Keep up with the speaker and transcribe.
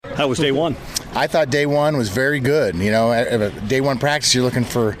How was day one? I thought day one was very good. At day one practice, you're looking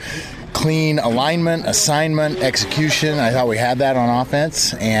for clean alignment, assignment, execution. I thought we had that on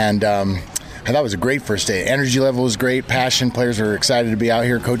offense, and I thought it was a great first day. Energy level was great, passion. Players were excited to be out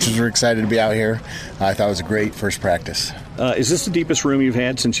here. Coaches were excited to be out here. I thought it was a great first practice. Is this the deepest room you've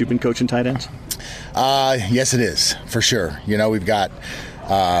had since you've been coaching tight ends? Yes, it is, for sure. We've got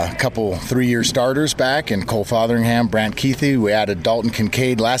a couple 3-year starters back in Cole Fotheringham, Brant Keithy. We added Dalton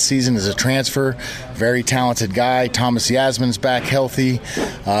Kincaid last season as a transfer. Very talented guy. Thomas Yasmin's back healthy.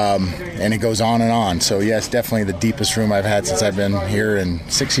 And it goes on and on. So, yes, definitely the deepest room I've had since I've been here in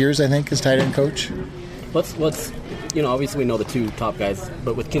 6 years, I think, as tight end coach. What's obviously we know the two top guys,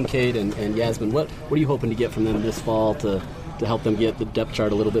 but with Kincaid and Yasmin, what are you hoping to get from them this fall to help them get the depth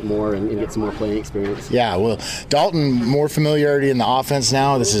chart a little bit more and get some more playing experience? Yeah, well, Dalton, more familiarity in the offense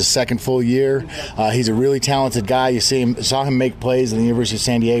now. This is his second full year. He's a really talented guy. You saw him make plays at the University of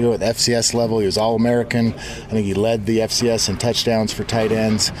San Diego at the FCS level. He was All-American. I think he led the FCS in touchdowns for tight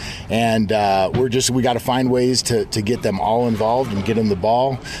ends. And we got to find ways to get them all involved and get them the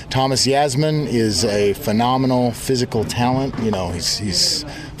ball. Thomas Yasmin is a phenomenal physical talent. He's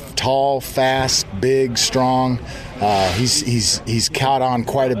tall, fast, big, strong. He's caught on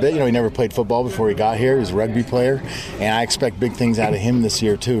quite a bit. He never played football before he got here. He's a rugby player, and I expect big things out of him this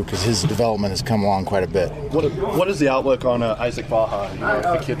year too, because his development has come along quite a bit. What is the outlook on Isaac Baja?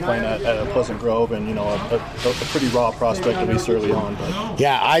 A kid playing at Pleasant Grove, and a pretty raw prospect at least early on. But.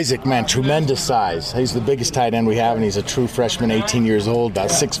 Yeah, Isaac, man, tremendous size. He's the biggest tight end we have, and he's a true freshman, 18 years old,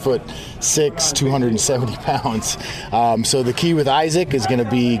 about 6'6", 270 pounds. So the key with Isaac is going to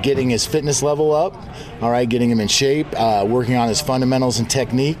be getting his fitness level up. All right, getting him in shape, working on his fundamentals and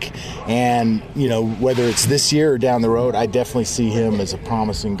technique, and whether it's this year or down the road, I definitely see him as a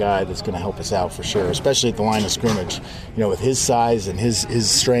promising guy that's going to help us out for sure, especially at the line of scrimmage. With his size and his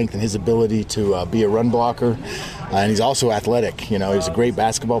strength and his ability to be a run blocker, and he's also athletic. He was a great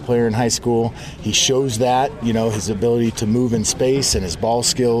basketball player in high school. He shows that, his ability to move in space and his ball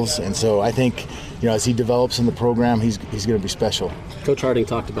skills, and so I think. As he develops in the program, he's going to be special. Coach Harding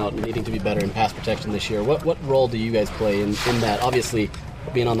talked about needing to be better in pass protection this year. What role do you guys play in that? Obviously,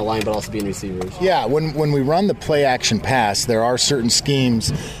 being on the line, but also being receivers. Yeah, when we run the play-action pass, there are certain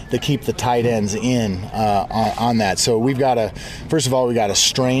schemes that keep the tight ends in on that. So we've got to, first of all, we got to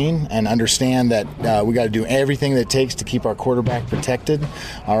strain and understand that we got to do everything that it takes to keep our quarterback protected.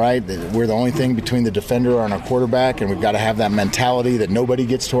 All right, we're the only thing between the defender and our quarterback, and we've got to have that mentality that nobody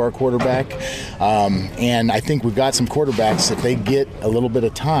gets to our quarterback. And I think we've got some quarterbacks, if they get a little bit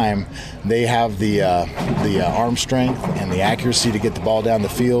of time, they have the arm strength and the accuracy to get the ball down the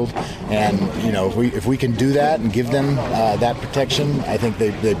field, and if we can do that and give them that protection, I think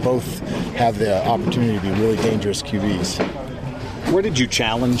they both have the opportunity to be really dangerous QBs. Where did you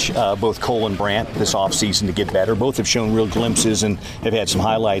challenge both Cole and Brant this offseason to get better? Both have shown real glimpses and have had some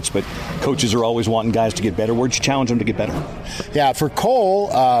highlights, but coaches are always wanting guys to get better. Where did you challenge them to get better? Yeah, for Cole,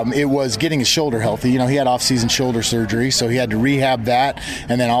 it was getting his shoulder healthy. He had off-season shoulder surgery, so he had to rehab that,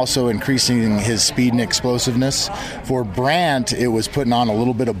 and then also increasing his speed and explosiveness. For Brant, it was putting on a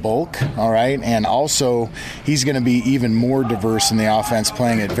little bit of bulk, all right, and also he's going to be even more diverse in the offense,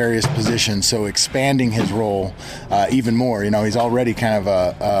 playing at various positions, so expanding his role even more. He's already kind of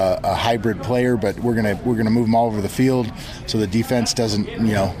a hybrid player, but we're gonna move him all over the field, so the defense doesn't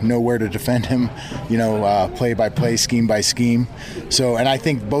know where to defend him, play by play, scheme by scheme. So, and I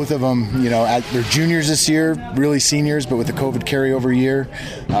think both of them, they're juniors this year, really seniors, but with the COVID carryover year,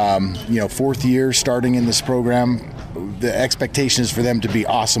 fourth year starting in this program. The expectation is for them to be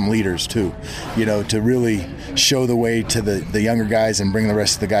awesome leaders too, to really show the way to the younger guys and bring the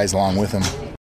rest of the guys along with them.